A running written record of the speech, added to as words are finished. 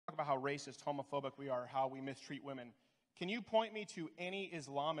about how racist, homophobic we are, how we mistreat women. Can you point me to any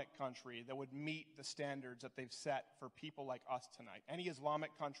Islamic country that would meet the standards that they've set for people like us tonight? Any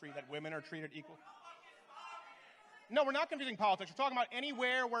Islamic country that women are treated equal? No, we're not confusing politics. We're talking about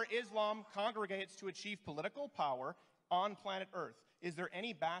anywhere where Islam congregates to achieve political power on planet Earth. Is there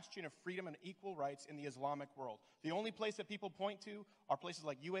any bastion of freedom and equal rights in the Islamic world? The only place that people point to are places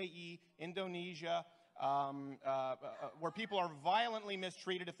like UAE, Indonesia, where people are violently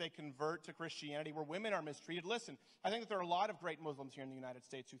mistreated if they convert to Christianity, where women are mistreated. Listen, I think that there are a lot of great Muslims here in the United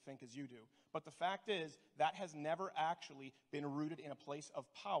States who think as you do. But the fact is, that has never actually been rooted in a place of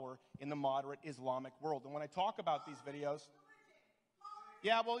power in the moderate Islamic world. And when I talk about these videos...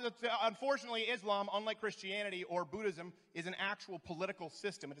 Yeah, well, unfortunately, Islam, unlike Christianity or Buddhism, is an actual political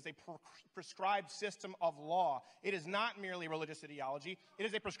system. It is a prescribed system of law. It is not merely religious ideology. It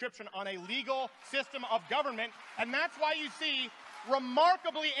is a prescription on a legal system of government, and that's why you see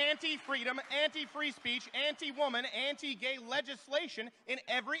remarkably anti-freedom, anti-free speech, anti-woman, anti-gay legislation in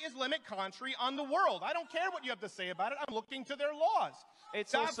every Islamic country on the world. I don't care what you have to say about it. I'm looking to their laws.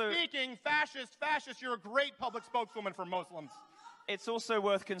 Stop speaking, fascist, you're a great public spokeswoman for Muslims. It's also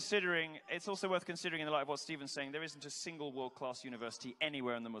worth considering in the light of what Stephen's saying, there isn't a single world-class university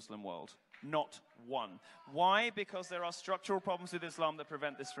anywhere in the Muslim world. Not one. Why? Because there are structural problems with Islam that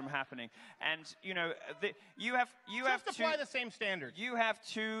prevent this from happening. And you know, you have apply the same standard. You have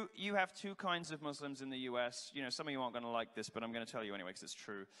two kinds of Muslims in the U.S. You know, some of you aren't going to like this, but I'm going to tell you anyway because it's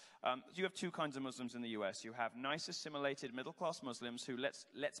true. You have two kinds of Muslims in the U.S. You have nice, assimilated, middle-class Muslims who,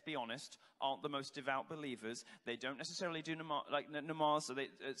 let's be honest, aren't the most devout believers. They don't necessarily do namaz. So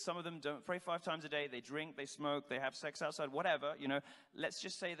some of them don't pray 5 times a day. They drink, they smoke, they have sex outside, whatever. You know, let's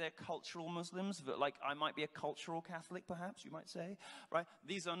just say they're cultural Muslims. But like I might be a cultural Catholic, perhaps you might say, right?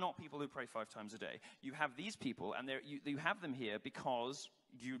 These are not people who pray 5 times a day. You have these people, and you have them here because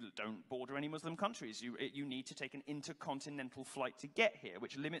you don't border any Muslim countries. You need to take an intercontinental flight to get here,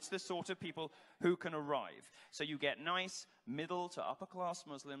 which limits the sort of people who can arrive. So you get nice, middle to upper class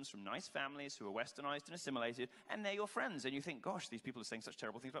Muslims from nice families who are westernized and assimilated, and they're your friends. And you think, gosh, these people are saying such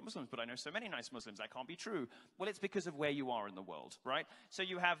terrible things about Muslims, but I know so many nice Muslims, that can't be true. Well, it's because of where you are in the world, right? So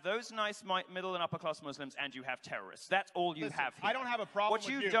you have those nice middle and upper class Muslims, and you have terrorists. That's all you have here. I don't have a problem with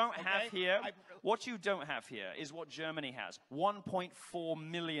you. What you don't have here is what Germany has. 1.4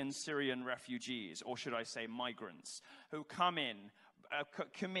 million Syrian refugees, or should I say migrants, who come in,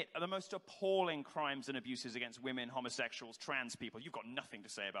 commit the most appalling crimes and abuses against women, homosexuals, trans people. You've got nothing to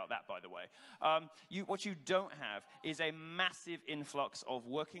say about that, by the way. What you don't have is a massive influx of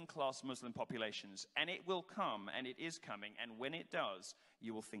working-class Muslim populations, and it will come, and it is coming, and when it does,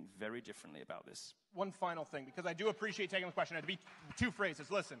 you will think very differently about this. One final thing, because I do appreciate taking the question. It'd be 2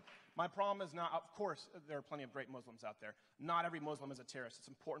 phrases. Listen, my problem is not, of course, there are plenty of great Muslims out there. Not every Muslim is a terrorist. It's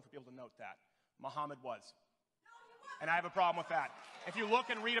important for people to note that. Muhammad was. And I have a problem with that. If you look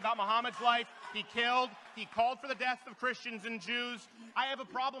and read about Muhammad's life, he called for the death of Christians and Jews. I have a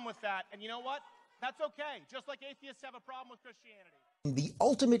problem with that. And you know what? That's okay. Just like atheists have a problem with Christianity. The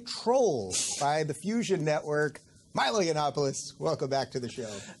ultimate troll by the Fusion Network, Milo Yiannopoulos, welcome back to the show.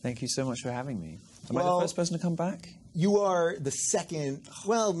 Thank you so much for having me. Am I the first person to come back? You are the second,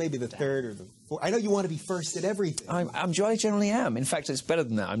 well, maybe the third or the fourth. I know you want to be first at everything. I generally am. In fact, it's better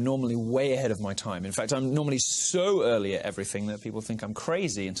than that. I'm normally way ahead of my time. In fact, I'm normally so early at everything that people think I'm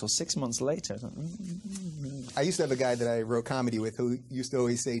crazy until 6 months later. I used to have a guy that I wrote comedy with who used to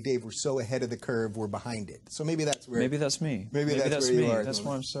always say, Dave, we're so ahead of the curve, we're behind it. So maybe that's where... Maybe that's me. Maybe that's where me. You are. That's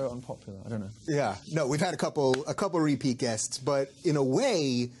why I'm so unpopular. I don't know. Yeah. No, we've had a couple repeat guests, but in a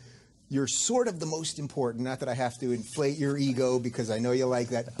way... You're sort of the most important, not that I have to inflate your ego because I know you like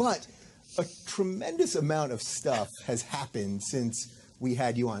that, but a tremendous amount of stuff has happened since we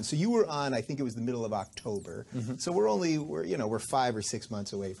had you on. So you were on, I think it was the middle of October. Mm-hmm. So we're 5 or 6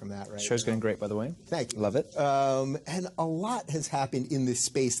 months away from that, right? Show's going great, by the way. Thank you. Love it. And a lot has happened in this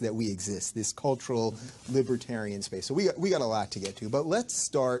space that we exist, this cultural libertarian space. So we got a lot to get to, but let's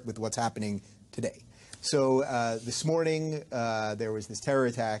start with what's happening today. So this morning, there was this terror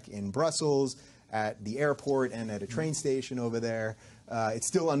attack in Brussels, at the airport and at a train station over there. It's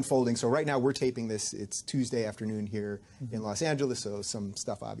still unfolding. So right now we're taping this. It's Tuesday afternoon here in Los Angeles, so some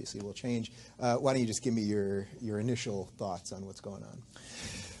stuff obviously will change. Why don't you just give me your initial thoughts on what's going on?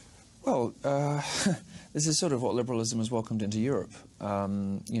 Well, this is sort of what liberalism has welcomed into Europe.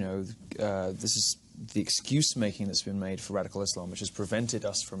 You know, this is the excuse-making that's been made for radical Islam, which has prevented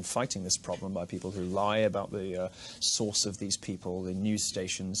us from fighting this problem by people who lie about the source of these people, the news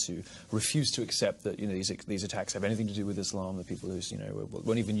stations who refuse to accept that these attacks have anything to do with Islam, the people who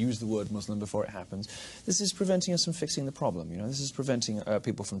won't even use the word Muslim before it happens. This is preventing us from fixing the problem. This is preventing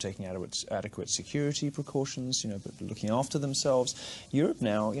people from taking adequate security precautions, but looking after themselves. Europe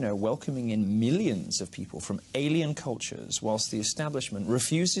now, welcoming in millions of people from alien cultures, whilst the establishment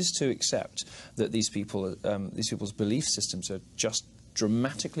refuses to accept that these people's belief systems are just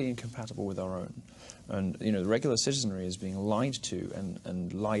dramatically incompatible with our own. And, the regular citizenry is being lied to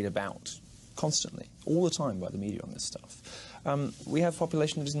and lied about constantly, all the time by the media on this stuff. We have a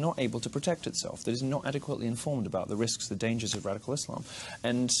population that is not able to protect itself, that is not adequately informed about the risks, the dangers of radical Islam.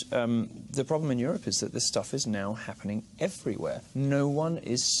 And the problem in Europe is that this stuff is now happening everywhere. No one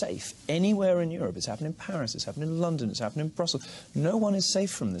is safe. Anywhere in Europe. It's happened in Paris, it's happened in London, it's happened in Brussels. No one is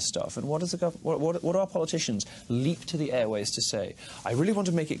safe from this stuff. And what do our politicians leap to the airways to say? I really want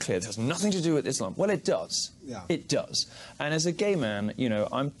to make it clear this has nothing to do with Islam. Well, it does. Yeah. It does. And as a gay man,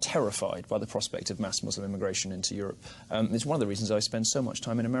 I'm terrified by the prospect of mass Muslim immigration into Europe. It's one of the reasons I spend so much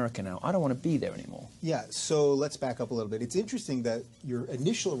time in America now. I don't want to be there anymore. Yeah, so let's back up a little bit. It's interesting that your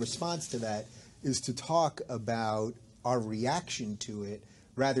initial response to that is to talk about our reaction to it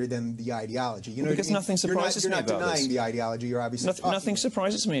rather than the ideology. Because nothing surprises me about this. You're not denying the ideology, you're obviously Nothing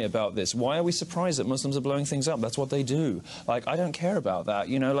surprises me about this. Why are we surprised that Muslims are blowing things up? That's what they do. Like, I don't care about that.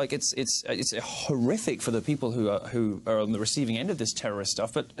 It's horrific for the people who are on the receiving end of this terrorist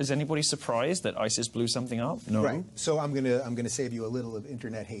stuff, but is anybody surprised that ISIS blew something up? No. Right. So I'm gonna save you a little of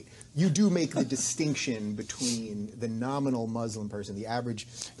internet hate. You do make the distinction between the nominal Muslim person, the average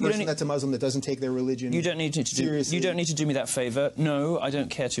person that's a Muslim that doesn't take their religion seriously. You don't need to do me that favor. No, I don't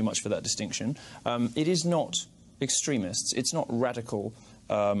care too much for that distinction. It is not extremists. It's not radical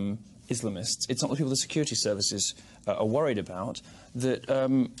Islamists. It's not the people the security services are worried about that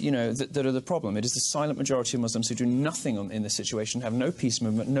that are the problem. It is the silent majority of Muslims who do nothing in this situation, have no peace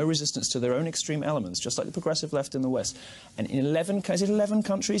movement, no resistance to their own extreme elements, just like the progressive left in the West. And in 11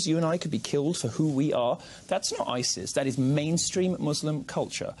 countries, you and I could be killed for who we are. That's not ISIS. That is mainstream Muslim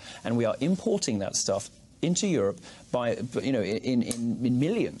culture, and we are importing that stuff into Europe by, in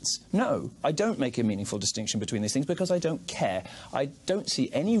millions. No, I don't make a meaningful distinction between these things because I don't care. I don't see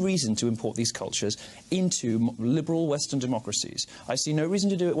any reason to import these cultures into liberal Western democracies. I see no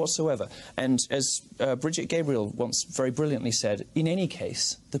reason to do it whatsoever. And as Bridget Gabriel once very brilliantly said, in any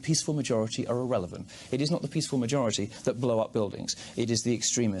case, the peaceful majority are irrelevant. It is not the peaceful majority that blow up buildings. It is the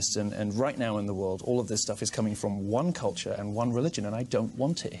extremists. And right now in the world, all of this stuff is coming from one culture and one religion, and I don't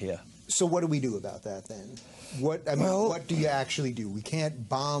want it here. So what do we do about that then? What do you actually do? We can't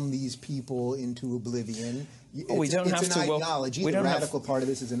bomb these people into oblivion. It's an ideology. The radical part of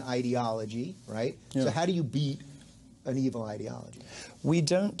this is an ideology, right? Yeah. So how do you beat an evil ideology? We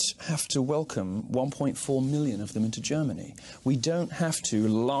don't have to welcome 1.4 million of them into Germany. We don't have to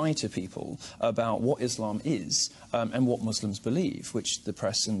lie to people about what Islam is and what Muslims believe, which the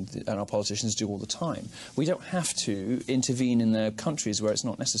press and our politicians do all the time. We don't have to intervene in the countries where it's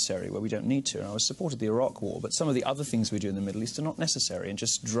not necessary, where we don't need to. And I supported the Iraq War, but some of the other things we do in the Middle East are not necessary, and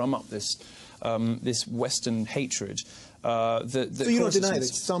just drum up this Western hatred. So you don't deny that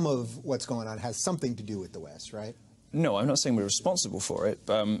some of what's going on has something to do with the West, right? No, I'm not saying we're responsible for it.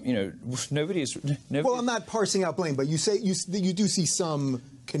 Nobody is. Well, I'm not parsing out blame, but you say you do see some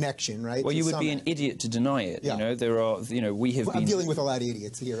connection, right? Well, you would be an idiot to deny it. Yeah. There are. We have been. I'm dealing with a lot of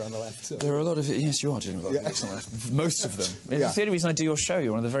idiots here on the left. So. There are a lot of. Yes, you are dealing with a lot of idiots on the left. Most of them. It's the only reason I do your show.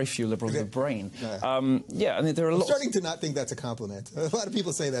 You're one of the very few liberals with a brain. Yeah. I mean, there are a lot. I'm starting to not think that's a compliment. A lot of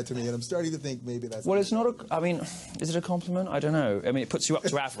people say that to me, and I'm starting to think maybe that's. Well, it's not a. I mean, is it a compliment? I don't know. I mean, it puts you up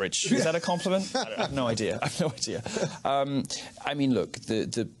to average. Is that a compliment? I have no idea. I have no idea. I mean, look,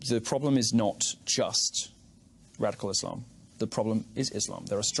 the problem is not just radical Islam. The problem is Islam.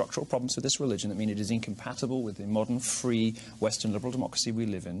 There are structural problems with this religion that mean it is incompatible with the modern, free, Western liberal democracy we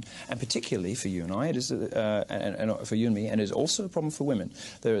live in. And particularly for you and I, it is, and for you and me, and it is also a problem for women.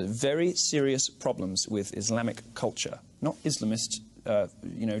 There are very serious problems with Islamic culture, not Islamist,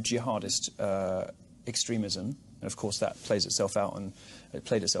 jihadist extremism. And of course, that plays itself out, and it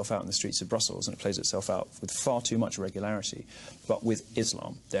played itself out in the streets of Brussels, and it plays itself out with far too much regularity. But with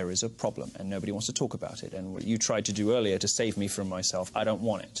Islam, there is a problem, and nobody wants to talk about it. And what you tried to do earlier to save me from myself, I don't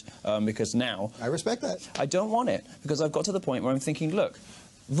want it. Because now... I respect that. I don't want it, because I've got to the point where I'm thinking, look,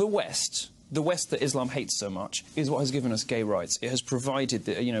 the West that Islam hates so much is what has given us gay rights. It has provided,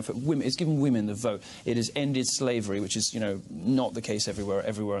 for women, it's given women the vote. It has ended slavery, which is, not the case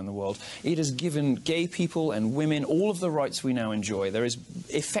everywhere in the world. It has given gay people and women all of the rights we now enjoy. There is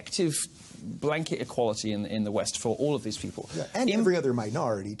effective blanket equality in the West for all of these people. Yeah, and every other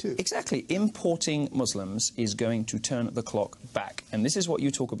minority, too. Exactly. Importing Muslims is going to turn the clock back. And this is what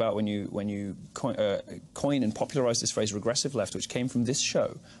you talk about when you coin and popularize this phrase, regressive left, which came from this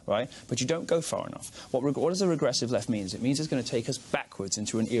show, right? But you don't go far enough. What does a regressive left mean? It means it's going to take us backwards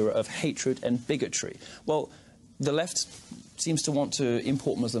into an era of hatred and bigotry. Well, the left seems to want to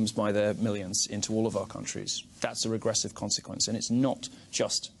import Muslims by their millions into all of our countries. That's a regressive consequence, and it's not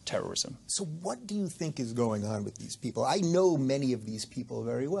just terrorism. So what do you think is going on with these people? I know many of these people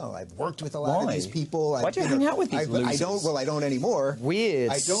very well. I've worked with a lot of these people. Why do you hang out with these losers? I don't anymore.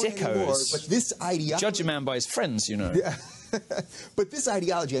 Weird I don't sickos. anymore, but this ideology... Judge a man by his friends, you know. Yeah. But this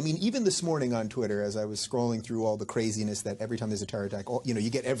ideology, I mean, even this morning on Twitter, as I was scrolling through all the craziness that every time there's a terror attack, you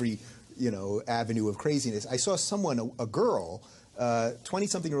get every, avenue of craziness. I saw someone, a girl,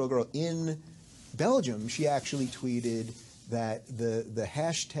 20-something-year-old girl in Belgium, she actually tweeted that the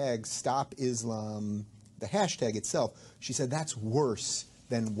hashtag Stop Islam, the hashtag itself, she said that's worse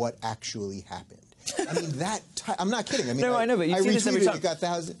than what actually happened. I mean, I'm not kidding. I mean, no, I know, but you see this every time.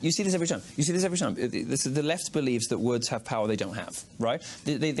 You see this every time. You see this every time. The left believes that words have power they don't have, right?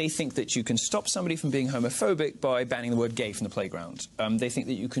 They think that you can stop somebody from being homophobic by banning the word gay from the playground. They think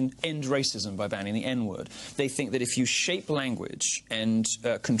that you can end racism by banning the N-word. They think that if you shape language and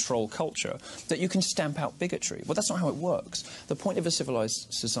control culture, that you can stamp out bigotry. Well, that's not how it works. The point of a civilized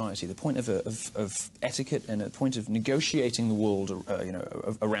society, the point of etiquette and the point of negotiating the world,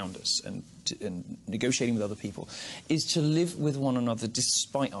 around us and negotiating with other people, is to live with one another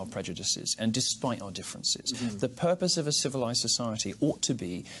despite our prejudices and despite our differences. Mm-hmm. The purpose of a civilized society ought to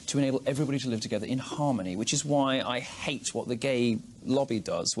be to enable everybody to live together in harmony, which is why I hate what the gay lobby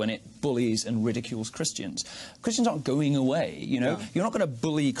does when it bullies and ridicules Christians. Christians aren't going away, Yeah. You're not going to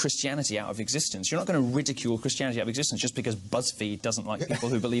bully Christianity out of existence. You're not going to ridicule Christianity out of existence just because BuzzFeed doesn't like people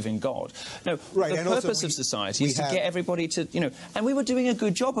who believe in God. No, right, the purpose of society is to get everybody to, and we were doing a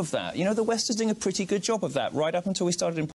good job of that. The West is doing a pretty good job of that right up until we started